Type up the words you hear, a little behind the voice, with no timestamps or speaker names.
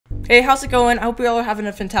Hey, how's it going? I hope you all are having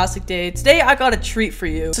a fantastic day. Today, I got a treat for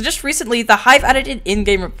you. So just recently, the Hive added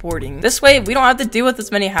in-game reporting. This way, we don't have to deal with as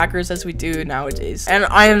many hackers as we do nowadays. And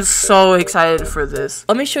I am so excited for this.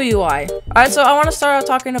 Let me show you why. Alright, so I want to start out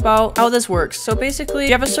talking about how this works. So basically,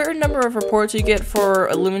 you have a certain number of reports you get for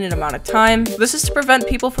a limited amount of time. This is to prevent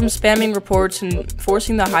people from spamming reports and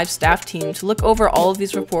forcing the Hive staff team to look over all of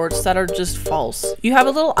these reports that are just false. You have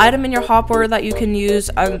a little item in your hopper that you can use.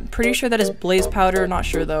 I'm pretty sure that is blaze powder, not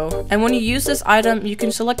sure though. And when you use this item, you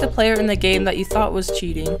can select a player in the game that you thought was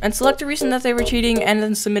cheating and select a reason that they were cheating and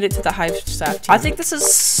then submit it to the Hive staff team. I think this is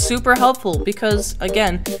super helpful because,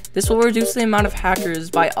 again, this will reduce the amount of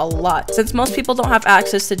hackers by a lot, since most people don't have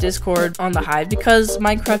access to Discord on the Hive because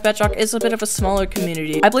Minecraft Bedrock is a bit of a smaller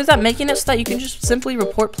community. I believe that making it so that you can just simply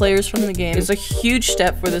report players from the game is a huge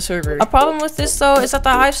step for the server. A problem with this though is that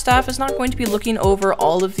the Hive staff is not going to be looking over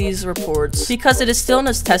all of these reports because it is still in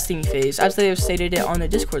its testing phase, as they have stated it on the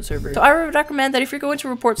Discord server. So I would recommend that if you're going to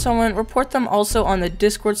report someone, report them also on the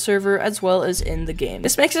Discord server as well as in the game.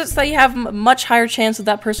 This makes it so that you have a much higher chance of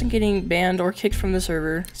that person getting banned or kicked from the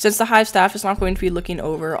server, since the Hive staff is not going to be looking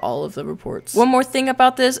over all of the reports. One more thing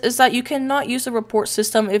about this is that you cannot use the report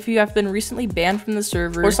system if you have been recently banned from the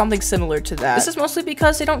server or something similar to that. This is mostly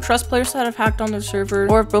because they don't trust players that have hacked on their server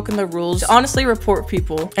or have broken the rules to honestly report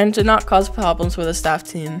people and to not cause problems for the staff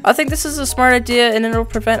team. I think this is a smart idea and it'll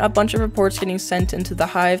prevent a bunch of reports getting sent into the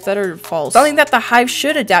Hive that are false. Something that the Hive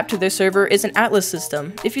should adapt to their server is an Atlas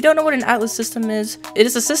system. If you don't know what an Atlas system is, it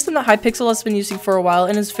is a system that Hypixel has been using for a while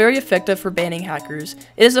and is very effective for banning hackers.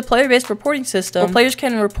 It is a player-based reporting system where players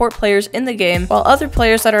can report players in the game, while other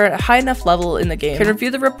players that are at a high enough level in the game can review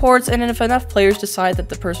the reports, and if enough players decide that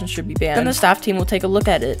the person should be banned, then the staff team will take a look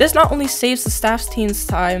at it. This not only saves the staff team's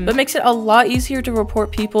time, but makes it a lot easier to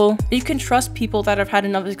report people. You can trust people that have had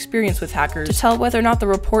enough experience with hackers to tell whether or not the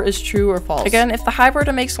report is true or false. Again, if the Hive were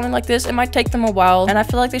to make something like this, it might take them a while, and I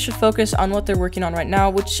feel like they should focus on what they're working on right now,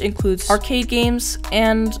 which includes arcade games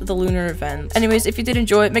and the lunar event. Anyways, if you did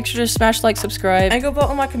enjoy it, make sure to smash like, subscribe, and go vote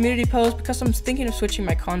on my community post because I'm thinking of switching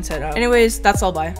my content out. Anyways, that's all, bye.